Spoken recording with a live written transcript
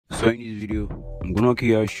So in this video, I'm gonna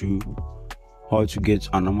show you how to get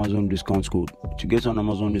an Amazon discount code. To get an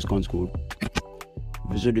Amazon discount code,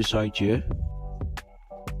 visit the site here,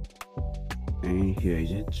 and here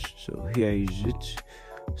is it. So here is it.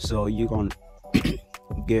 So you can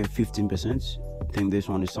get 15%. I think this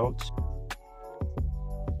one is out.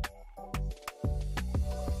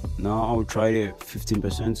 Now I'll try the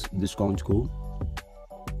 15% discount code.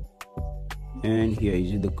 And here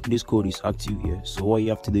is it. This code is active here. So what you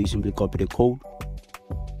have to do is simply copy the code,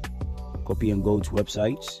 copy and go to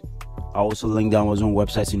websites. I'll also link the Amazon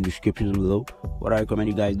websites in the description below. What I recommend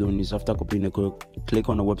you guys doing is after copying the code, click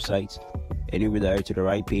on the website and you'll be direct to the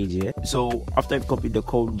right page here. So after you've copied the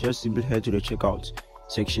code, just simply head to the checkout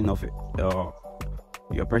section of it.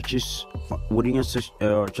 Your purchase. Within your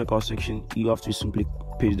checkout section, you have to simply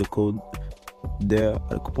paste the code there at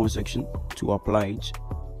the coupon section to apply it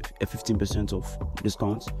a 15% of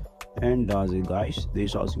discounts. And that's it, guys.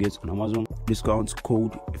 This is how to get an Amazon discount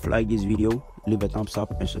code. If you like this video, leave a thumbs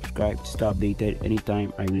up and subscribe to stay updated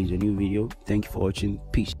anytime I release a new video. Thank you for watching.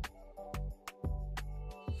 Peace.